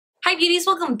Hi beauties,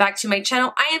 welcome back to my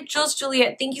channel. I am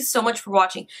Jewelsjulliet. Thank you so much for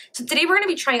watching. So today we're going to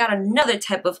be trying out another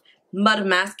type of mud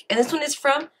mask, and this one is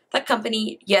from the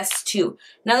company YESTO.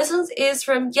 Now this one is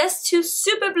from YESTO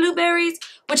Super Blueberries,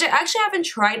 which I actually haven't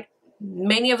tried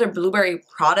many of their blueberry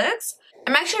products.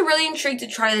 I'm actually really intrigued to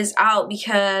try this out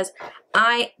because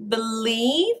I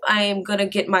believe I am gonna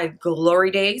get my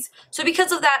glory days. So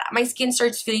because of that, my skin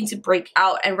starts feeling to break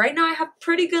out. And right now I have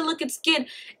pretty good looking skin,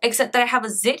 except that I have a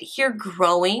zit here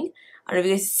growing. I don't know if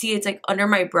you guys see, it's like under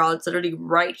my brow. It's literally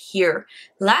right here.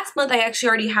 Last month I actually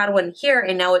already had one here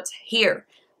and now it's here.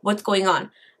 What's going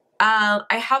on? I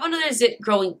have another zit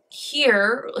growing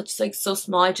here. It's like so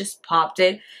small, I just popped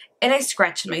it and I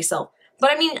scratched myself.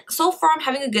 But I mean, so far I'm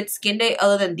having a good skin day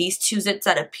other than these two zits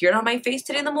that appeared on my face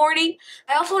today in the morning.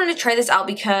 I also wanted to try this out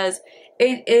because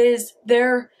it is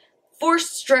their for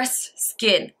stress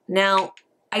skin. Now,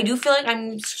 I do feel like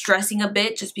I'm stressing a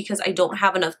bit just because I don't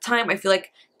have enough time. I feel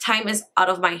like time is out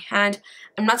of my hand.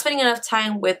 I'm not spending enough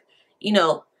time with, you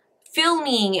know,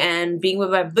 filming and being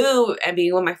with my boo and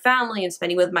being with my family and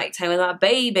spending with my time with my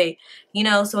baby, you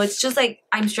know. So it's just like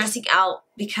I'm stressing out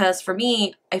because for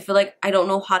me, I feel like I don't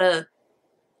know how to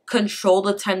control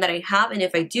the time that I have, and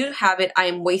if I do have it, I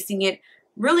am wasting it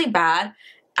really bad.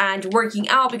 And working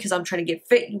out because I'm trying to get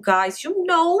fit, you guys, you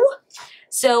know.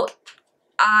 So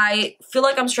I feel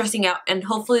like I'm stressing out, and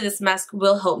hopefully this mask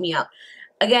will help me out.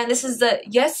 Again, this is the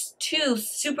YESTO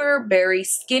Super Berry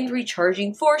Skin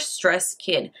Recharging for Stress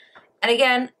Skin. And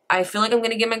again, I feel like I'm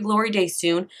going to get my glory day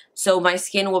soon, so my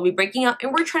skin will be breaking out,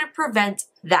 and we're trying to prevent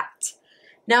that.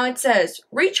 Now it says,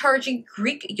 recharging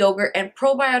Greek yogurt and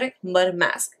probiotic mud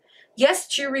mask.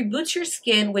 YESTO reboots your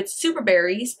skin with super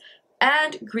berries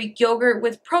and Greek yogurt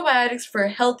with probiotics for a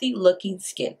healthy looking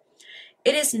skin.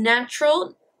 It is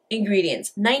natural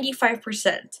ingredients,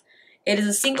 95%. It is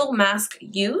a single mask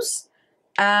use.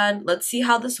 And let's see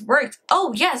how this works.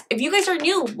 Oh yes, if you guys are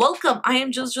new, welcome. I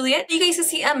am Jewelsjulliet. You guys can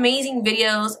see amazing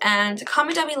videos, and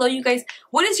comment down below, you guys,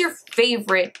 what is your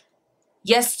favorite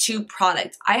YESTO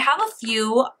product? I have a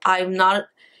few. I'm not,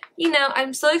 you know,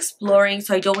 I'm still exploring,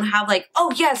 so I don't have like,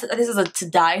 oh yes, this is a to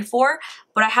die for,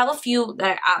 but I have a few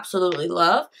that I absolutely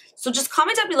love. So just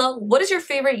comment down below, what is your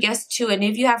favorite YESTO, and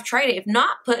if you have tried it. If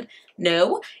not, put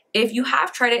no. If you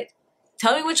have tried it,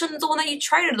 tell me which one is the one that you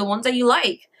tried or the ones that you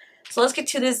like. So let's get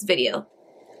to this video.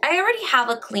 I already have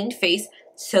a clean face,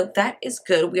 so that is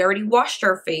good. We already washed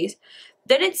our face.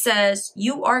 Then it says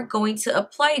you are going to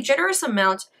apply a generous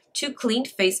amount to clean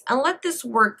face and let this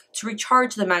work to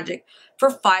recharge the magic for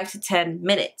 5 to 10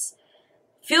 minutes.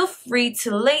 Feel free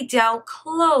to lay down,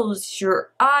 close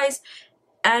your eyes,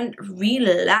 and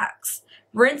relax.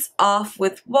 Rinse off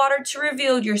with water to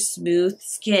reveal your smooth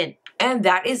skin. And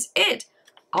that is it.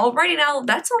 Alrighty, now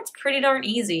that sounds pretty darn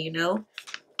easy, you know.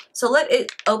 So let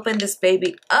it open this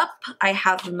baby up. I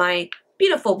have my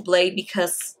beautiful blade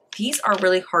because these are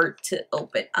really hard to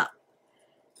open up.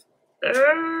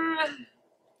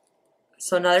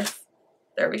 So another,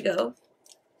 there we go.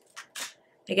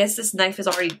 I guess this knife is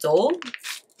already dull.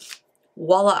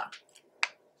 Voila.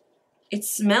 It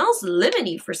smells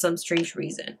lemony for some strange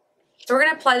reason. So we're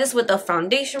going to apply this with a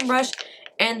foundation brush.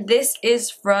 And this is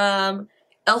from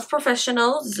e.l.f.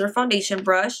 Professional. This is their foundation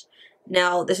brush.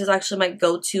 Now, this is actually my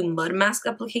go-to mud mask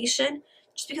application,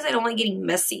 just because I don't like getting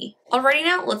messy. Alrighty,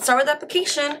 now, let's start with the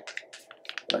application.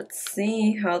 Let's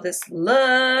see how this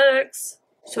looks.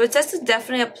 So it says to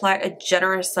definitely apply a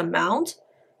generous amount.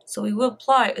 So we will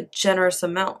apply a generous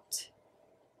amount.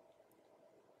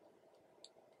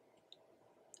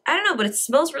 I don't know, but it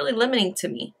smells really limiting to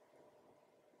me.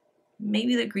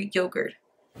 Maybe the Greek yogurt.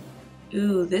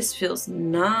 Ooh, this feels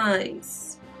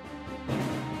nice.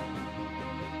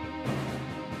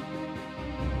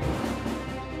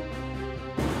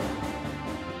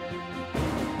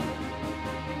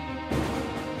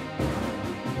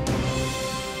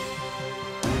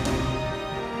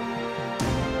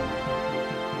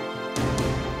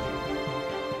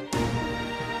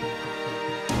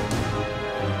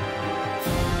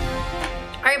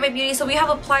 Alright, my beauty, so we have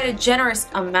applied a generous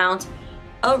amount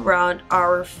around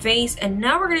our face, and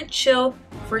now we're going to chill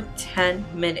for 10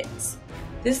 minutes.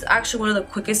 This is actually one of the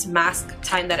quickest mask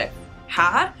time that I've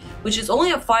had, which is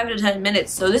only a 5 to 10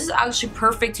 minutes, so this is actually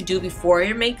perfect to do before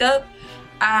your makeup.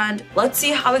 And let's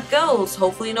see how it goes.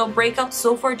 Hopefully no breakouts.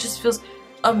 So far it just feels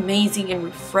amazing and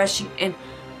refreshing, and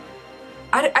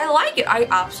I like it. I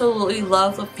absolutely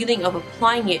love the feeling of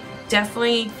applying it.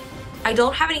 Definitely, I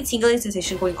don't have any tingling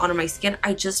sensation going on in my skin.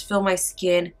 I just feel my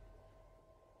skin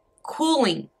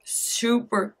cooling,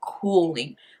 super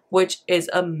cooling, which is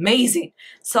amazing.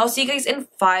 So I'll see you guys in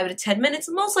 5 to 10 minutes.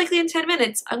 Most likely in 10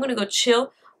 minutes, I'm gonna go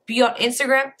chill be on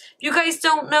Instagram. If you guys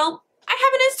don't know, I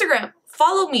have an Instagram.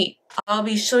 Follow me. I'll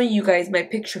be showing you guys my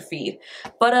picture feed.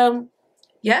 But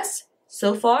yes,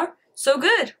 so far, so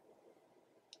good.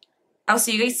 I'll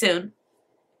see you guys soon.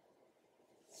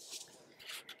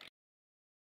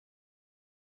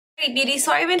 Hey beauty,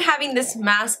 so I've been having this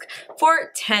mask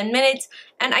for 10 minutes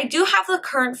and I do have the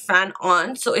current fan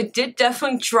on, so it did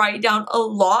definitely dry down a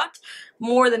lot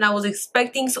more than I was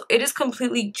expecting. So it is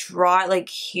completely dry, like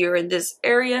here in this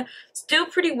area, still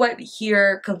pretty wet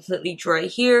here, completely dry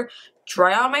here,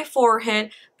 dry on my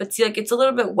forehead, but see, like it's a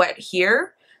little bit wet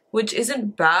here, which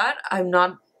isn't bad. I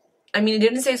mean, it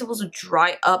didn't say it's supposed to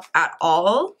dry up at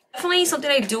all. Definitely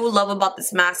something I do love about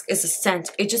this mask is the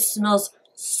scent. It just smells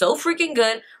so freaking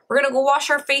good. We're gonna go wash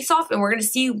our face off and we're gonna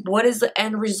see what is the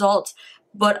end result.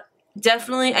 But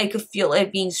definitely I could feel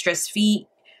it being stress-free.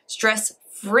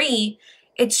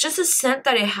 It's just a scent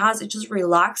that it has, it just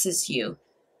relaxes you,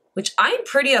 which I'm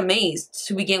pretty amazed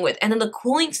to begin with. And then the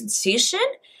cooling sensation,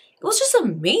 it was just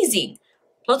amazing.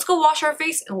 Let's go wash our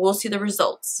face and we'll see the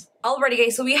results. Alrighty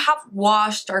guys, so we have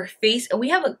washed our face and we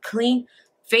have a clean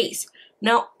face.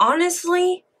 Now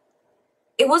honestly,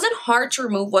 it wasn't hard to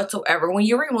remove whatsoever. When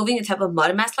you're removing a type of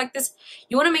mud mask like this,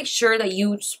 you want to make sure that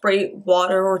you spray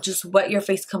water or just wet your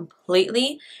face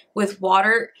completely with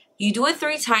water. You do it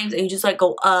 3 times and you just like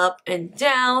go up and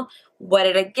down, wet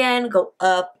it again, go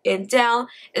up and down,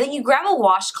 and then you grab a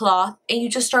washcloth and you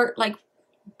just start like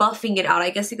buffing it out, I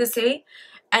guess you could say,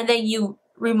 and then you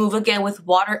remove again with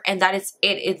water, and that is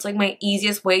it. It's like my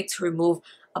easiest way to remove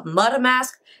a mud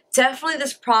mask. Definitely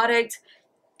this product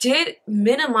did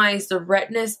minimize the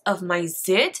redness of my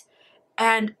zit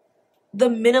and the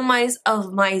minimize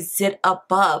of my zit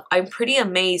above. I'm pretty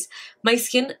amazed. My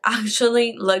skin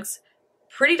actually looks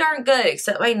pretty darn good,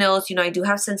 except my nose. You know, I do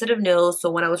have sensitive nose, so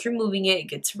when I was removing it, it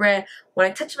gets red. When I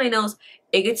touch my nose,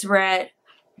 it gets red.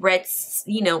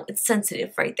 You know, it's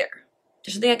sensitive right there.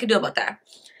 There's nothing I can do about that.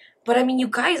 But I mean, you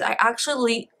guys, I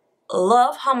actually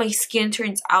love how my skin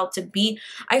turns out to be.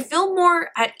 I feel more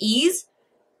at ease,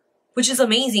 which is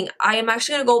amazing. I am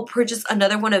actually going to go purchase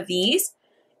another one of these.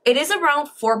 It is around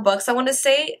 $4, I want to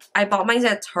say. I bought mine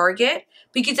at Target.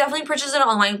 But you can definitely purchase it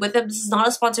online with them. This is not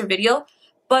a sponsored video.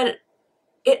 But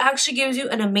it actually gives you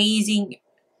an amazing,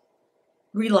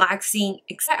 relaxing...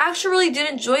 I actually really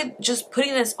did enjoy just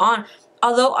putting this on.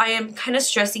 Although I am kind of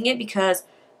stressing it because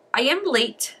I am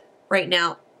late right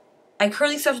now. I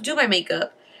currently still have to do my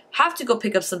makeup. Have to go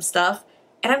pick up some stuff.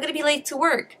 And I'm going to be late to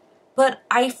work. But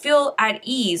I feel at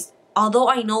ease. Although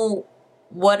I know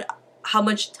how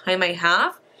much time I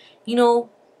have, you know,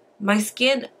 my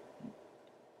skin,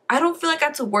 I don't feel like I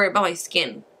have to worry about my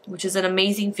skin, which is an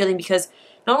amazing feeling because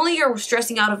not only you're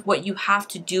stressing out of what you have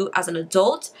to do as an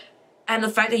adult and the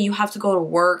fact that you have to go to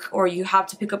work or you have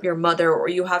to pick up your mother or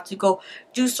you have to go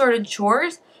do certain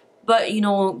chores, but, you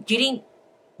know, getting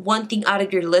one thing out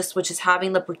of your list, which is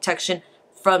having the protection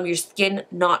from your skin,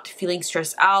 not feeling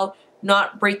stressed out,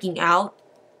 not breaking out,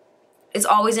 is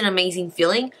always an amazing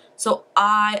feeling. So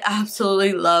I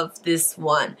absolutely love this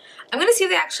one. I'm gonna see if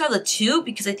they actually have the 2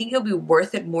 because I think it'll be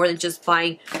worth it more than just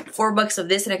buying $4 of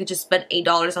this and I could just spend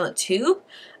 $8 on the tube.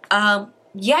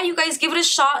 Yeah, you guys give it a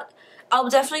shot. I'll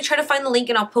definitely try to find the link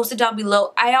and I'll post it down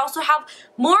below. I also have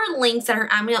more links that are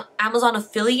Amazon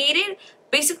affiliated.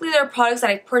 Basically, there are products that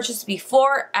I purchased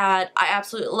before and I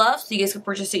absolutely love, so you guys can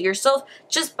purchase it yourself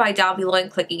just by down below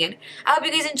and clicking it. I hope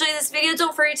you guys enjoyed this video.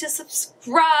 Don't forget to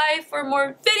subscribe for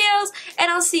more videos, and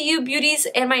I'll see you beauties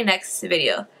in my next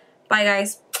video. Bye,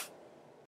 guys.